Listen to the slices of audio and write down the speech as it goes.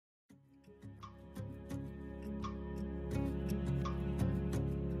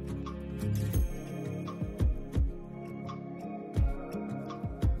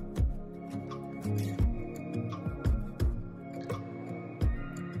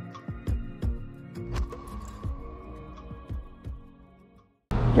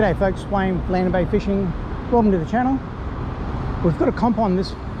G'day folks, Wayne, Land and Bay Fishing. Welcome to the channel. We've got a comp on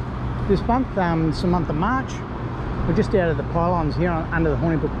this month, it's the month of March. We're just out of the Pylons here under the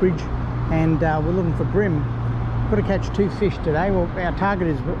Hornibrook Bridge, and we're looking for bream. Got to catch 2 fish today. Well, our target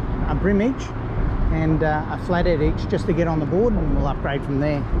is a bream each and a flathead each, just to get on the board, and we'll upgrade from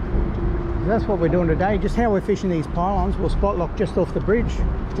there. So that's what we're doing today. Just how we're fishing these Pylons. We'll spot lock just off the bridge,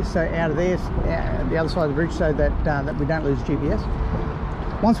 just so out of there, the other side of the bridge, so that that we don't lose GPS.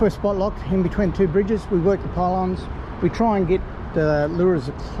 Once we're spot locked in between 2 bridges, we work the Pylons. We try and get the lures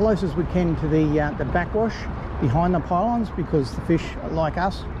as close as we can to the backwash behind the Pylons, because the fish, like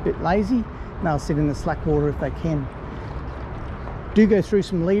us, a bit lazy, and they'll sit in the slack water if they can. Do go through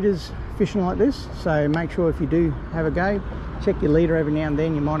some leaders fishing like this, so make sure if you do have a go, check your leader every now and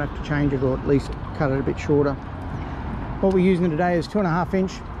then. You might have to change it, or at least cut it a bit shorter. What we're using today is 2.5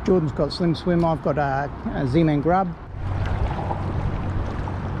 inch. Jordan's got Slim Swim, I've got a Z-Man grub.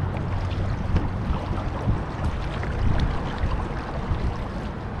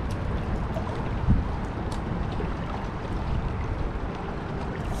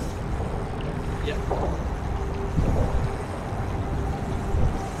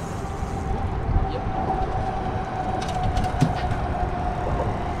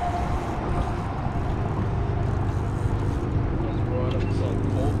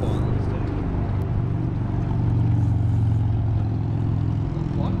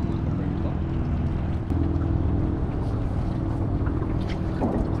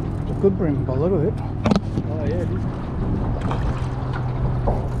 Good bream by the look of it. Oh yeah, it is.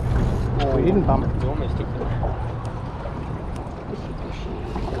 Oh, we didn't bump it. It almost took it.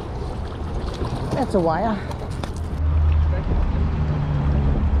 That's a wire.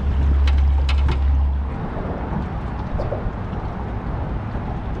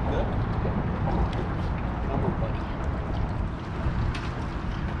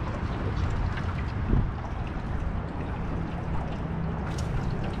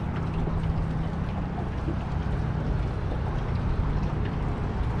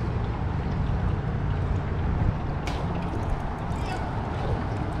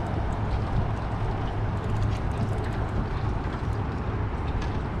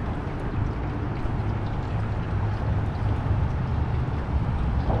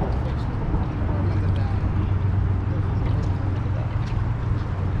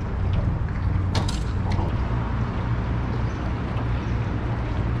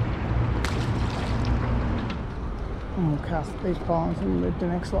 And we'll cast these Pylons and move to the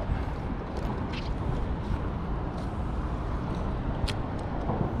next lot.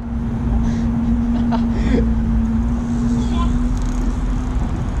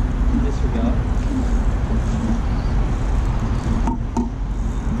 Disregard.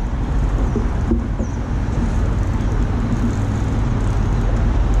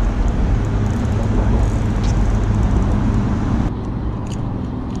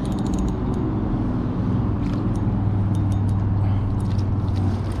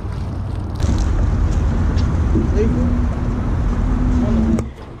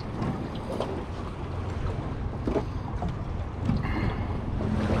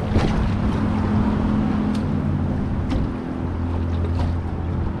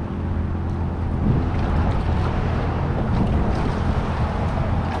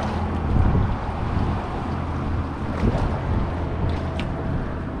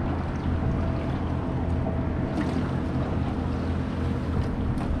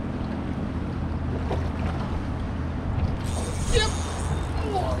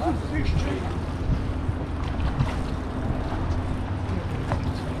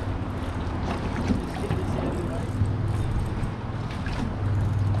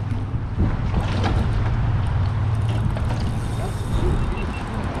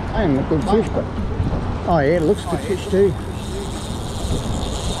 Ain't a good fish, but oh yeah, it looks good fish too.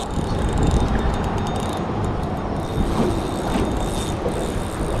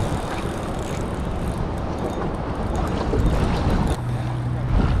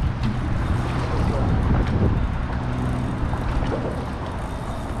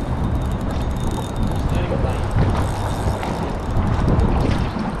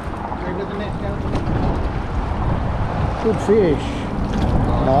 Good fish.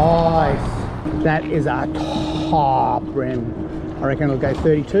 Nice. That is a top bream. I reckon it'll go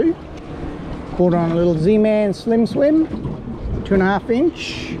 32. Caught on a little Z-Man Slim Swim, 2.5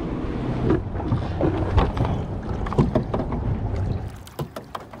 inch.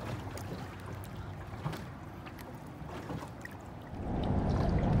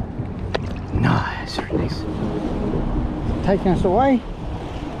 Nice, very nice. Taking us away.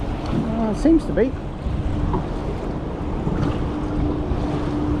 It seems to be.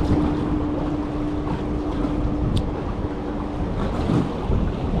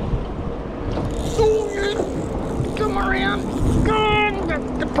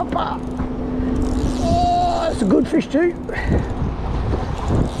 Yeah! Oh, that's a good fish too.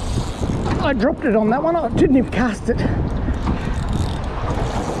 I dropped it on that one. I didn't even cast it.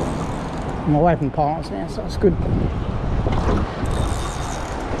 I'm away from pylons now, so it's good.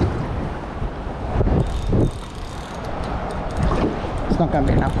 It's not going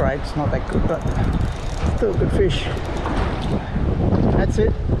to be an upgrade. It's not that good, but still a good fish. That's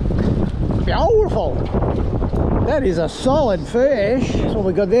it. Beautiful. That is a solid fish. That's what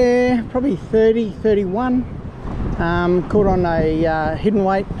we got there. Probably 30, 31. Caught on a hidden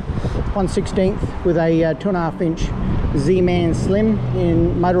weight, 1/16 with a 2.5 inch Z-Man Slim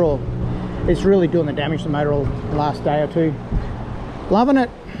in motor oil. It's really doing the damage to motor oil the last day or two. Loving it.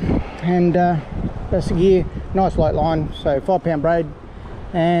 And that's the gear. Nice light line. So 5 pound braid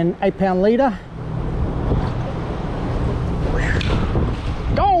and 8 pound leader.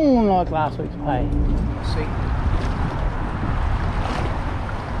 Gone like last week's pay. Let's see.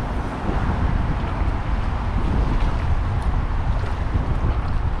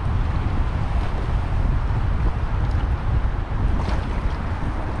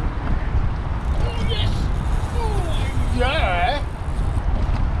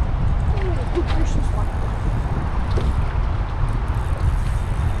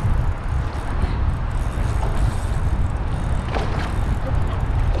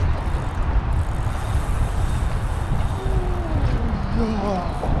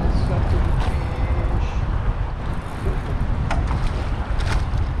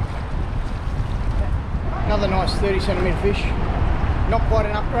 Another nice 30 centimetre fish. Not quite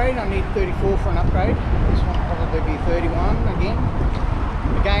an upgrade, I need 34 for an upgrade. This one will probably be 31 again.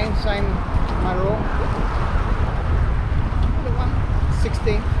 Again, same motor oil. Another one,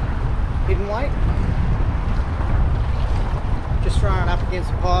 16 hidden weight. Just throwing it up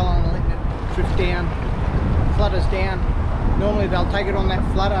against the pylon and letting it drift down, flutters down. Normally they'll take it on that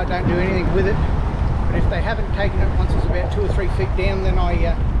flutter, I don't do anything with it. But if they haven't taken it once it's about 2 or 3 feet down, then I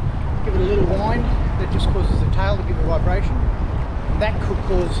give it a little wind. That just causes the tail to give a vibration. That could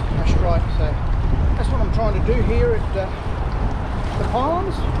cause a strike, so that's what I'm trying to do here at the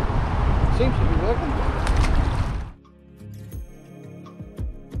pylons. Seems to be working.